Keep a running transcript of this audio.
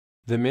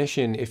The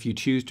mission, if you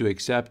choose to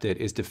accept it,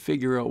 is to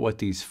figure out what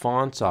these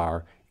fonts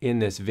are in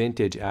this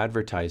vintage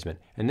advertisement.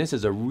 And this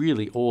is a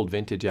really old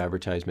vintage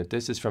advertisement.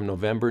 This is from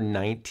November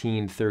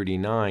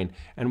 1939.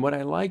 And what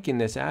I like in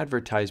this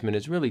advertisement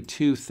is really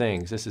two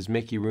things. This is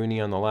Mickey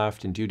Rooney on the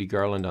left and Judy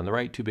Garland on the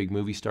right, two big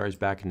movie stars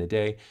back in the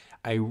day.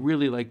 I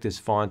really like this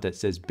font that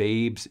says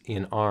Babes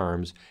in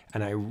Arms,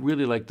 and I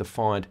really like the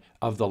font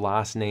of the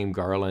last name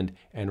Garland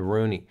and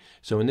Rooney.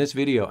 So in this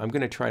video, I'm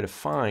going to try to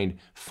find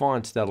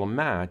fonts that'll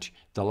match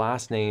the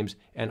last names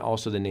and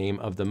also the name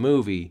of the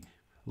movie.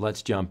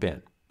 Let's jump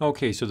in.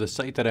 Okay, so the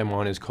site that I'm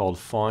on is called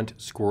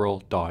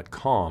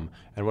fontsquirrel.com,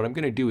 and what I'm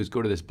going to do is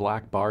go to this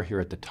black bar here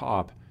at the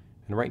top,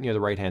 and right near the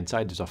right hand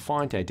side there's a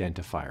font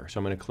identifier, so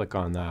I'm going to click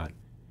on that.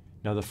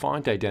 Now the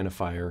font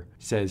identifier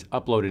says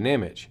upload an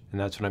image, and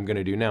that's what I'm going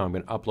to do now. I'm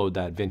going to upload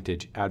that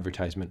vintage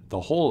advertisement,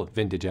 the whole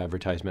vintage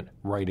advertisement,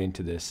 right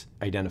into this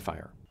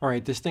identifier. All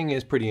right, this thing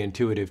is pretty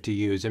intuitive to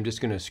use. I'm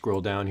just going to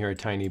scroll down here a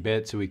tiny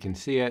bit so we can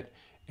see it,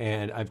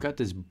 and I've got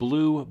this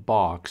blue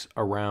box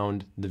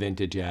around the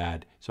vintage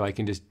ad, so I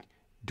can just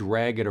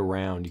drag it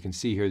around. You can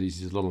see here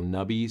these little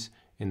nubbies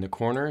in the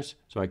corners,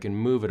 so I can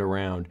move it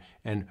around.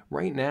 And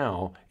right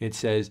now it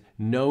says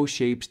no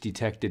shapes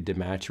detected to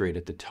match right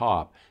at the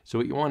top. So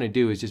what you want to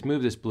do is just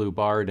move this blue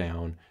bar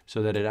down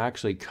so that it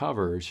actually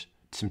covers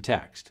some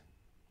text.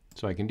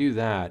 So I can do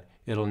that.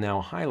 It'll now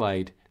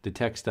highlight the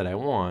text that I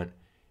want,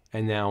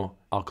 and now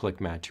I'll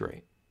click match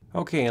right.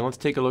 Okay, and let's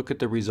take a look at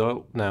the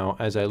result now.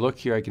 As I look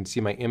here, I can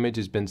see my image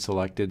has been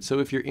selected. So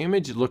if your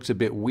image looks a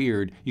bit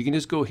weird, you can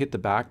just go hit the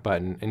back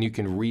button and you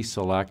can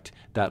reselect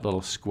that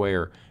little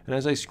square. And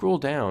as I scroll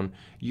down,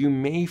 you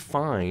may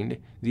find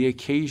the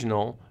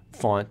occasional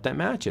font that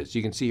matches.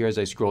 You can see here as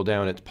I scroll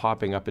down, it's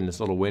popping up in this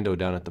little window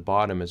down at the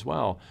bottom as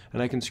well.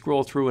 And I can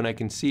scroll through and I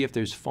can see if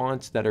there's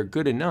fonts that are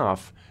good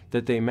enough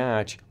that they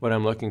match what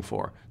I'm looking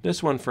for.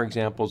 This one, for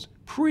example, is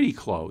pretty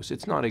close.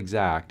 It's not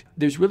exact.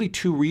 There's really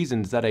two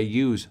reasons that I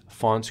use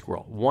Font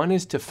Squirrel. One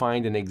is to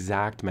find an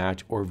exact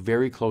match or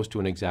very close to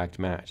an exact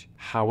match.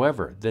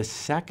 However, the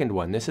second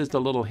one, this is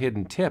the little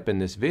hidden tip in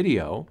this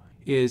video,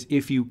 is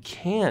if you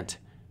can't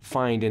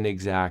find an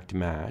exact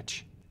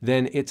match,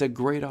 then it's a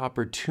great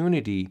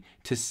opportunity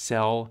to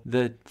sell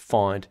the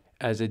font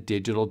as a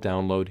digital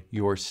download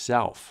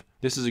yourself.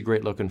 This is a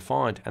great looking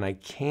font and I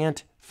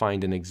can't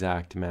find an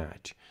exact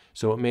match.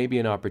 So it may be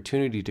an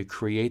opportunity to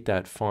create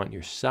that font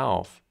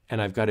yourself,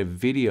 and I've got a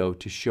video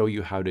to show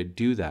you how to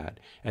do that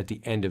at the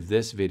end of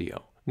this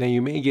video. Now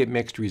you may get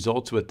mixed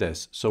results with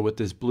this. So with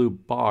this blue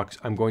box,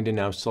 I'm going to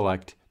now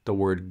select the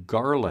word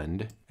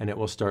Garland, and it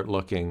will start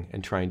looking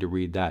and trying to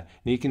read that.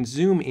 Now you can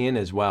zoom in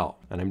as well,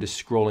 and I'm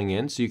just scrolling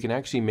in, so you can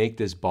actually make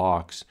this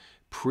box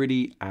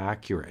pretty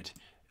accurate.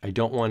 I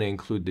don't want to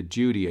include the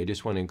Judy, I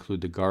just want to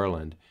include the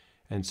Garland,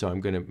 and so I'm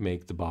going to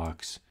make the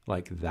box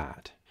like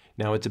that.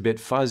 Now it's a bit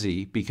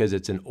fuzzy because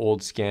it's an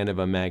old scan of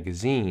a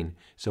magazine,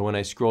 so when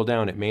I scroll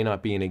down it may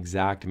not be an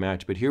exact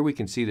match, but here we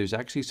can see there's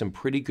actually some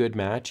pretty good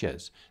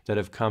matches that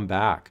have come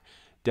back.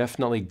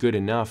 Definitely good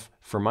enough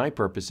for my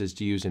purposes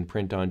to use in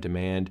print on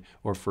demand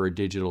or for a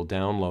digital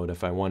download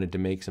if I wanted to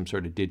make some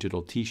sort of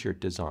digital t-shirt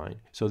design.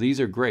 So these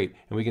are great,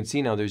 and we can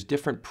see now there's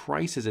different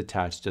prices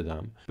attached to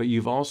them, but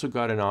you've also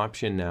got an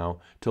option now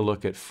to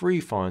look at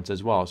free fonts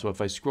as well. So if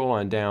I scroll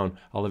on down,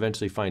 I'll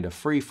eventually find a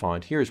free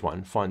font. Here's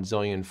one,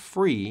 FontZillion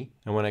Free,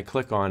 and when I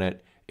click on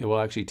it, it will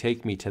actually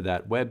take me to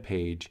that web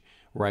page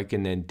where I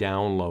can then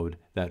download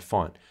that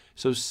font.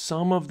 So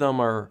some of them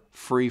are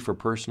free for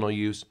personal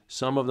use,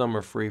 some of them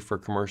are free for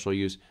commercial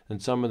use, and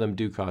some of them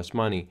do cost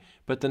money.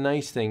 But the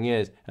nice thing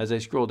is, as I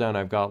scroll down,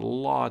 I've got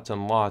lots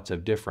and lots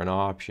of different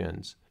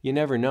options. You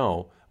never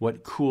know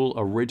what cool,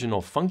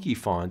 original, funky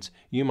fonts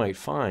you might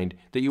find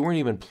that you weren't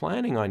even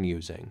planning on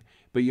using,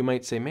 but you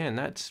might say, man,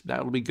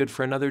 that'll be good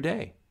for another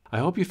day. I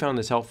hope you found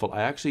this helpful.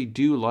 I actually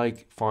do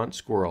like Font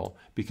Squirrel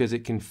because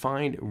it can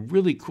find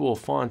really cool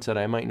fonts that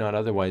I might not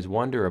otherwise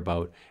wonder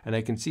about. And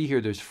I can see here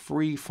there's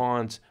free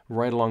fonts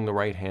right along the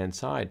right hand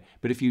side.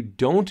 But if you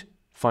don't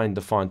find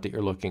the font that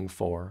you're looking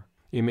for,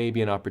 it may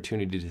be an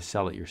opportunity to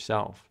sell it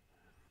yourself.